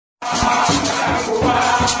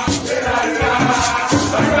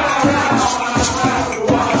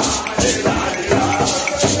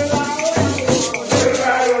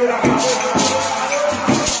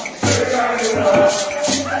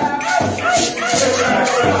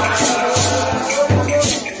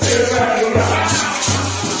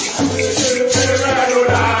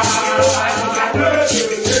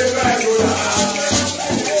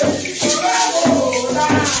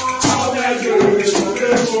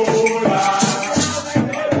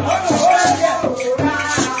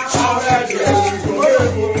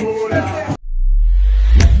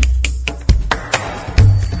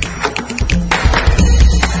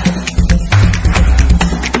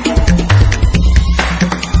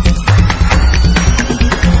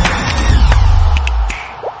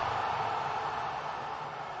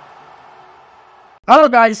Hello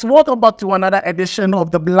guys, welcome back to another edition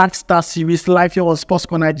of the Black Star series live here on Sports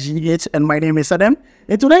Corner GH, and my name is Adam.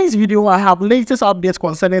 In today's video, I have latest updates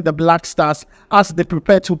concerning the Black Stars as they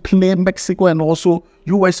prepare to play Mexico and also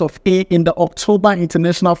US of A in the October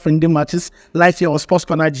international friendly matches live here on Sports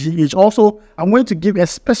Corner GH. Also, I'm going to give a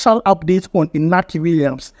special update on Inaki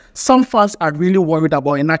Williams. Some fans are really worried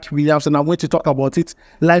about Inaki Williams, and I'm going to talk about it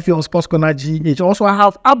live here on Sports Corner GH. Also, I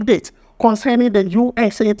have updates concerning the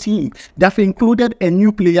USA team. They've included a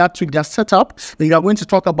new player to their setup. We are going to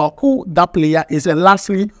talk about who that player is. And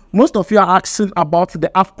lastly, most of you are asking about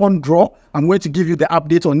the AFCON draw. I'm going to give you the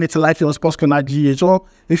update on it live here on Sports Corner GH. So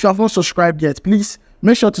if you have not subscribed yet, please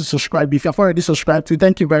make sure to subscribe. If you have already subscribed to,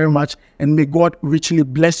 thank you very much, and may God richly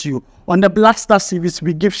bless you. On the Black Star series,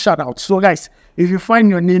 we give shout outs. So guys, if you find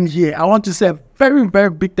your name here, I want to say a very, very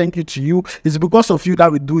big thank you to you. It's because of you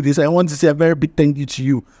that we do this. I want to say a very big thank you to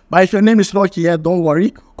you. But if your name is not here, don't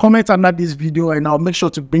worry. Comment under this video and I'll make sure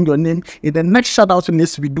to bring your name in the next shout out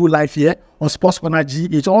list we do live here on Sports Corner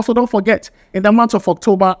GH. Also, don't forget, in the month of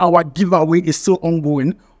October, our giveaway is still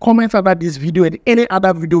ongoing. Comment under this video and any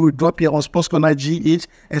other video we drop here on Sports Corner GH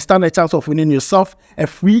and stand a chance of winning yourself a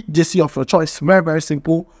free JC of your choice. Very, very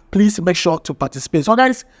simple. Please make sure to participate. So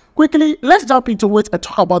guys, quickly, let's jump into it and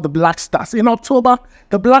talk about the Black Stars. In October,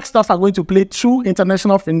 the Black Stars are going to play 2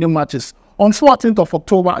 international friendly matches. On 14th of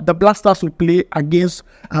October, the Black Stars will play against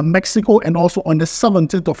Mexico, and also on the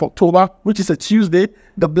 17th of October, which is a Tuesday,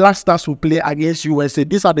 the Black Stars will play against USA.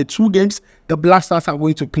 These are the 2 games the Black Stars are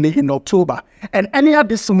going to play in October. And earlier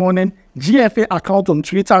this morning, GFA account on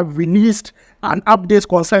Twitter released an update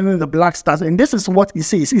concerning the Black Stars, and this is what he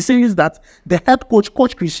says. He says that the head coach,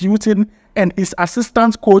 Coach Chris Hughton, and his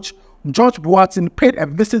assistant coach, jospeh, paid a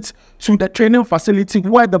visit to the training facility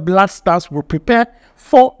where the Black Stars will prepare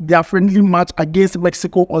for their friendly match against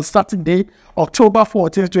Mexico on Saturday, October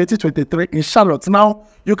 14, 2023 in Charlotte. Now,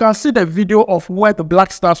 you can see the video of where the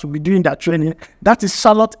Black Stars will be doing their training. That is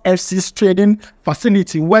Charlotte FC's training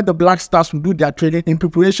facility where the Black Stars will do their training in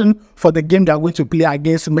preparation for the game they are going to play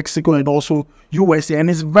against Mexico and also USA. And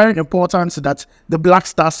it's very important that the Black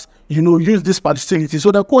Stars, use this facility.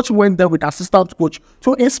 So the coach went there with assistant coach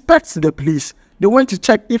to inspect the place. They went to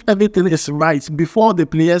check if everything is right before the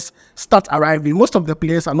players start arriving. Most of the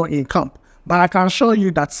players are not in camp, but I can assure you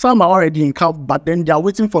that some are already in camp, but then they are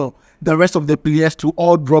waiting for the rest of the players to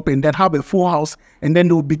all drop and then have a full house, and then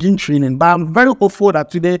they will begin training. But I'm very hopeful that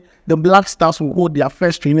today the Black Stars will hold their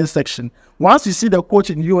first training section. Once you see the coach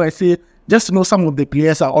in USA, just know some of the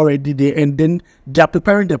players are already there, and then they are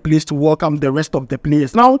preparing the place to welcome the rest of the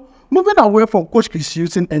players. Now, moving away from Coach Chris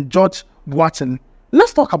Hughton and jospeh,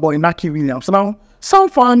 let's talk about Inaki Williams. Now, some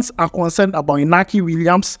fans are concerned about Inaki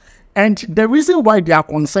Williams, and the reason why they are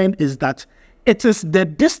concerned is that it is the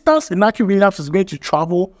distance Inaki Williams is going to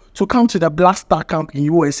travel to come to the Black Star camp in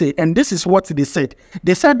USA. And this is what they said.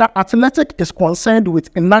 They said that Athletic is concerned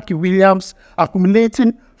with Inaki Williams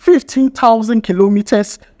accumulating 15,000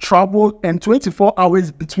 kilometers travel and 24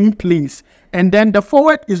 hours between plays. And then the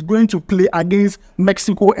forward is going to play against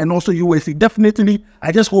Mexico and also USA. Definitely,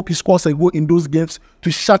 I just hope he scores a goal in those games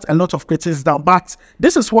to shut a lot of critics down. But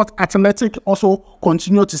this is what Athletic also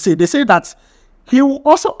continue to say. They say that he will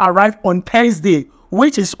also arrive on Thursday,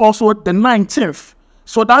 which is also the 19th.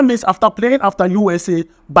 So that means after playing after USA,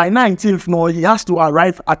 by 19th, he has to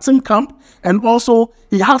arrive at team camp, and also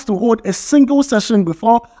he has to hold a single session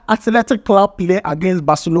before Athletic Club play against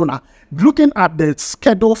Barcelona. Looking at the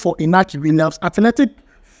schedule for Inaki Williams, Athletic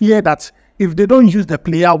fear that if they don't use the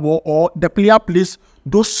player well, or the player plays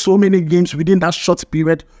those so many games within that short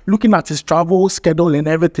period, looking at his travel schedule and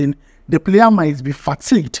everything, the player might be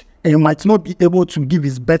fatigued and he might not be able to give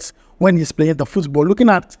his best when he's playing the football. Looking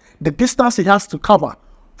at the distance he has to cover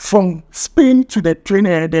from Spain to the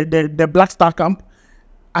the Black Star camp,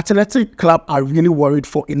 Athletic Club are really worried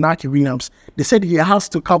for Inaki Williams. They said he has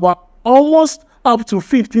to cover almost up to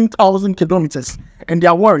 15,000 kilometers, and they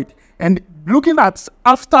are worried. And looking at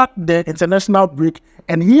after the international break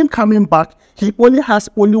and him coming back, he only has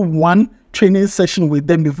one training session with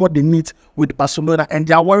them before they meet with Barcelona, and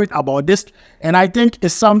they are worried about this. And I think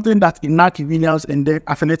it's something that Inaki Williams and the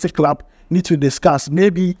Athletic Club need to discuss.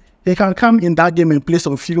 Maybe he can come in that game and play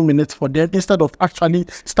some few minutes for them instead of actually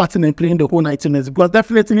starting and playing the whole 90 minutes, because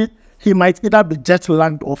definitely he might either be jet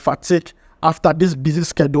lagged or fatigued after this busy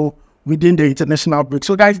schedule within the international break.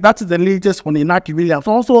 So guys, that is the latest on Inaki Williams.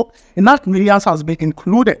 Also, Inaki Williams has been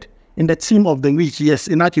included in the team of the week. Yes,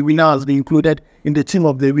 Inaki Williams has been included in the team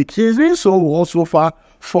of the week. He has been so well so far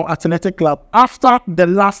for Athletic Club. After the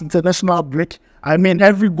last international break, I mean,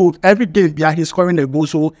 every game, yeah, he's scoring a goal.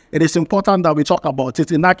 So it is important that we talk about it.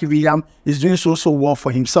 Inaki Williams is doing so well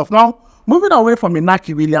for himself. Now, moving away from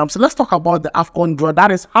Inaki Williams, let's talk about the AFCON draw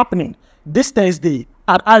that is happening this Thursday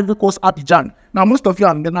at Ivory Coast, Abidjan. Now, most of you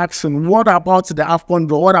have been asking, what about the AFCON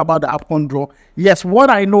draw? What about the AFCON draw? Yes, what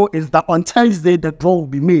I know is that on Thursday, the draw will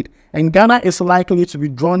be made. And Ghana is likely to be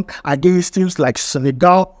drawn against teams like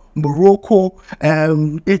Senegal, Morocco,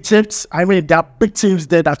 Egypt. I mean, there are big teams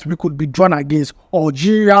there that we could be drawn against.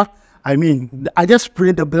 Algeria. I mean, I just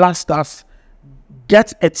pray the Black Stars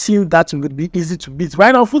get a team that would be easy to beat.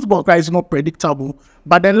 Right now, football is not predictable.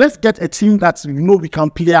 But then let's get a team that we can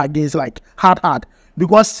play against, like hard.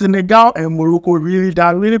 Because Senegal and Morocco they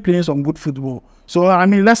are really playing some good football. So, I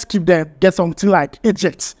mean, let's keep them, get something like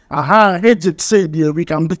Egypt. Egypt say we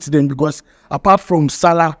can beat them because apart from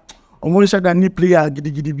Salah, yeah,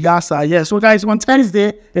 so guys, on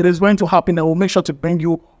Thursday, it is going to happen. I will make sure to bring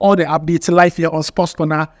you all the updates live here on Sports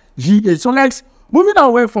Corner GA. So guys, moving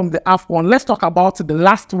away from the AFCON, let's talk about the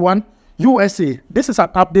last one, USA. This is an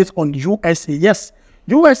update on USA. Yes,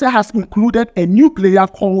 USA has included a new player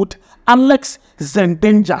called Alex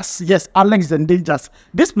Zendejas. Yes, Alex Zendejas.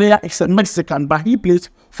 This player is a Mexican, but he plays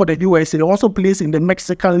for the USA. He also plays in the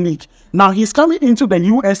Mexican League. Now, he's coming into the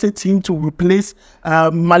USA team to replace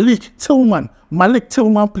Malik Tillman. Malik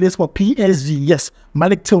Tillman plays for PSG. Yes,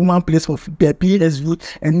 Malik Tillman plays for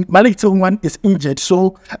PSG, and Malik Tillman is injured.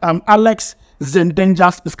 So, Alex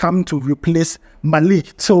Zendejas is coming to replace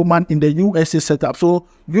Malik Tillman in the USA setup. So,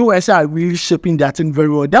 USA are really shaping their team very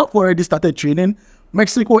well. They've already started training.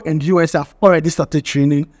 Mexico and US have already started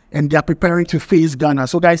training and they are preparing to face Ghana.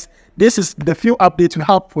 So guys, this is the few updates we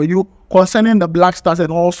have for you concerning the Black Stars and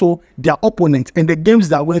also their opponent and the games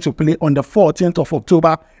they are going to play on the 14th of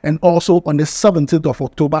October and also on the 17th of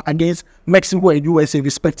October against Mexico and USA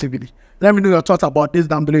respectively. Let me know your thoughts about this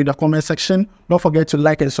down below in the comment section. Don't forget to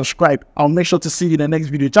like and subscribe. I'll make sure to see you in the next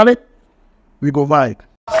video. Charlie, we go vibe.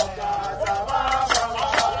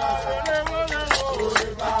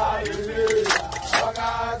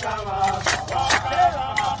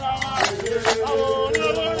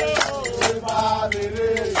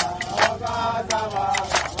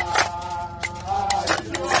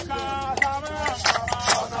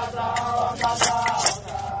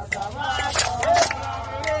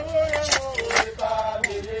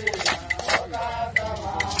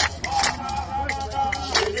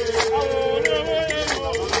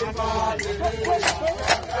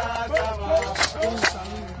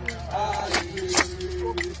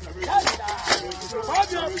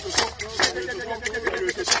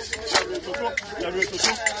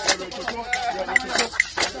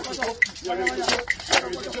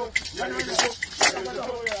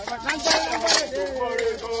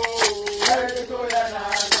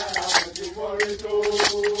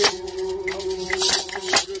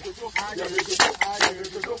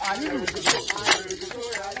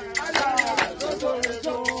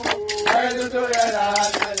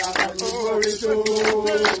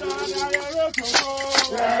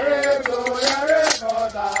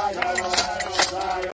 Yare,